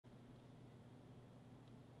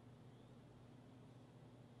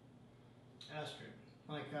Astrid,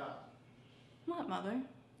 like that. What, Mother?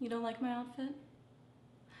 You don't like my outfit?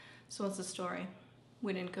 So what's the story?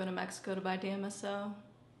 We didn't go to Mexico to buy DMSO.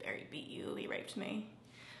 Barry beat you, he raped me.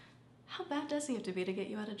 How bad does he have to be to get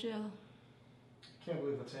you out of jail? I can't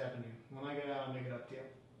believe what's happened to you. When I get out, I'll make it up to you.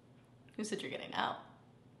 Who said you're getting out?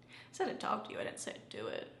 I said I'd talk to you, I didn't say I'd do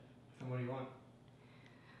it. And what do you want?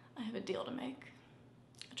 I have a deal to make.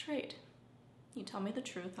 A trade. You tell me the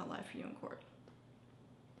truth, I'll lie for you in court.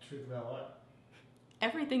 Truth about what?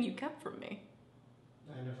 Everything you kept from me.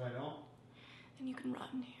 And if I don't? Then you can rot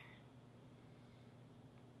in here.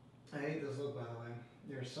 I hate this look, by the way.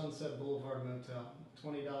 You're a Sunset Boulevard motel.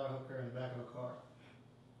 $20 hooker in the back of a car.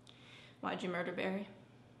 Why'd you murder Barry?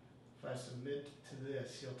 If I submit to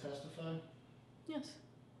this, you'll testify? Yes.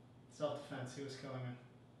 Self-defense, he was killing me.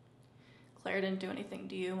 Claire didn't do anything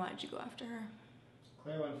to you, why'd you go after her?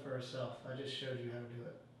 Claire went for herself. I just showed you how to do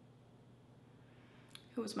it.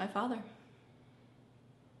 Who was my father?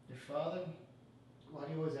 Your father? Why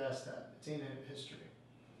do you always ask that? It's ancient history.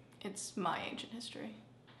 It's my ancient history.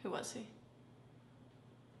 Who was he?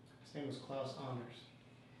 His name was Klaus Anders.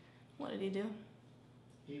 What did he do?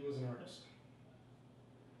 He was an artist.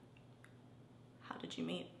 How did you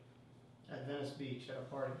meet? At Venice Beach at a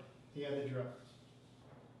party. He had the drug.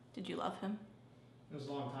 Did you love him? It was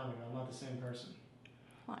a long time ago. I'm not the same person.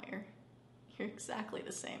 Liar. You're exactly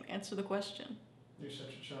the same. Answer the question. You're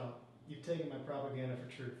such a child. You've taken my propaganda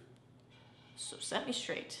for truth. So set me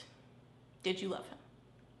straight. Did you love him?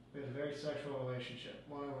 We had a very sexual relationship.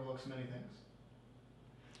 One overlooks many things.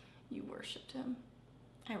 You worshipped him.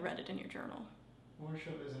 I read it in your journal.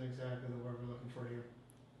 Worship isn't exactly the word we're looking for here.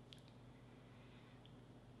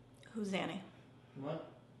 Who's Annie?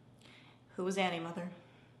 What? Who was Annie, Mother?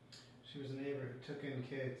 She was a neighbor who took in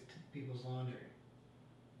kids to people's laundry.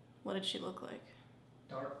 What did she look like?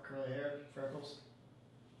 Dark, curly hair, freckles.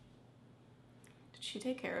 Did she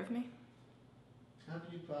take care of me? How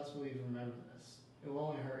could you possibly even remember this? It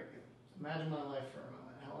will only hurt you. Imagine my life for a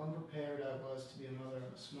moment, how unprepared I was to be a mother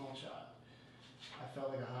of a small child. I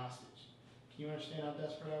felt like a hostage. Can you understand how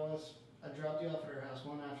desperate I was? I dropped you off at her house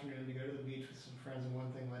one afternoon to go to the beach with some friends, and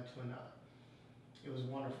one thing led to another. It was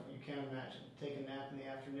wonderful. You can't imagine. Take a nap in the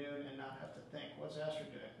afternoon and not have to think, what's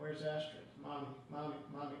Astrid doing? Where's Astrid? Mommy, mommy,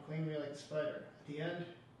 mommy, cling to me like a spider. At the end,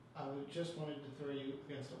 I just wanted to throw you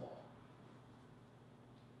against the wall.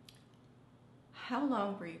 How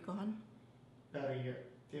long were you gone? About a year.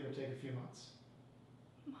 Give or take a few months.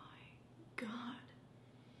 My God.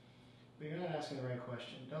 But you're not asking the right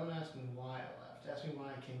question. Don't ask me why I left. Ask me why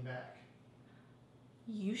I came back.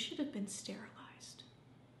 You should have been sterilized.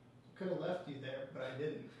 Could have left you there, but I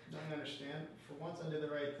didn't. Don't you understand? For once I did the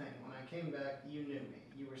right thing. When I came back, you knew me.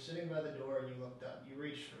 You were sitting by the door and you looked up. You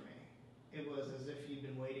reached for me. It was as if you'd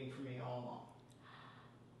been waiting for me all along.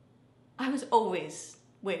 I was always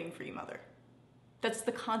waiting for you, Mother. That's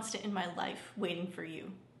the constant in my life, waiting for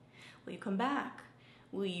you. Will you come back?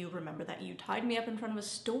 Will you remember that you tied me up in front of a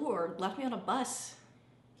store, left me on a bus?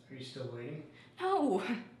 Are you still waiting? No.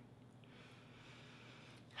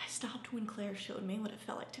 I stopped when Claire showed me what it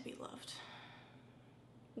felt like to be loved.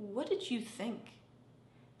 What did you think?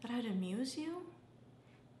 That I'd amuse you?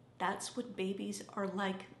 That's what babies are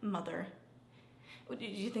like, Mother. Did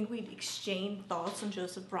you think we'd exchange thoughts on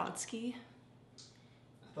Joseph Brodsky?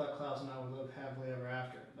 I thought Klaus and I would live happily ever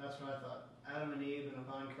after. That's what I thought. Adam and Eve in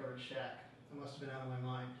a vine-covered shack. I must have been out of my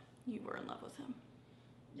mind. You were in love with him.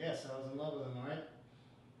 Yes, I was in love with him, alright?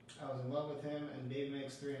 I was in love with him and Baby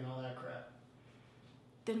Makes Three and all that crap.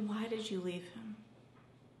 Then why did you leave him?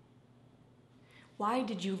 Why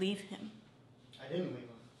did you leave him? I didn't leave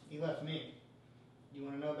him. He left me. You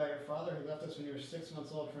want to know about your father? He left us when you were 6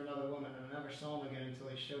 months old for another woman, and I never saw him again until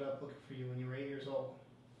he showed up looking for you when you were 8 years old.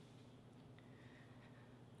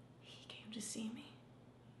 He came to see me.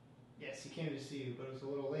 Yes, he came to see you, but it was a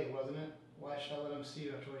little late, wasn't it? Why should I let him see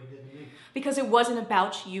you after what he did to me? Because it wasn't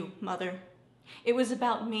about you, Mother. It was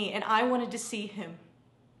about me, and I wanted to see him.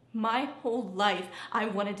 My whole life, I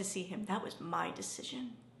wanted to see him. That was my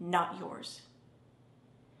decision, not yours.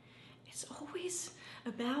 It's always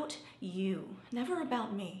about you, never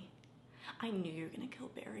about me. I knew you were going to kill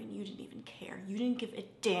Barry, and you didn't even care. You didn't give a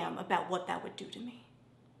damn about what that would do to me.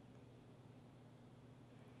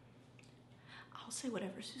 I'll say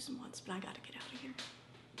whatever Susan wants, but I got to get out of here.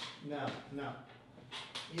 No.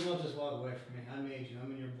 You don't just walk away from me. I made you.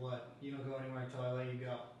 I'm in your blood. You don't go anywhere until I let you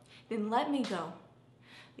go. Then let me go.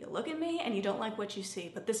 You look at me and you don't like what you see,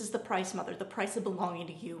 but this is the price, Mother, the price of belonging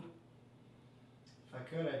to you. If I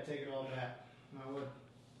could, I'd take it all back. I would.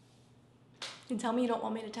 Then tell me you don't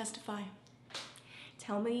want me to testify.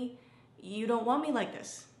 Tell me you don't want me like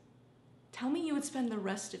this. Tell me you would spend the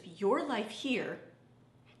rest of your life here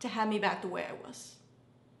to have me back the way I was.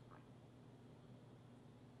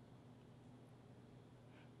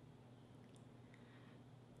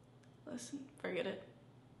 Listen, forget it.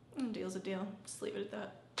 A deal's a deal. Just leave it at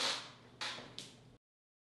that.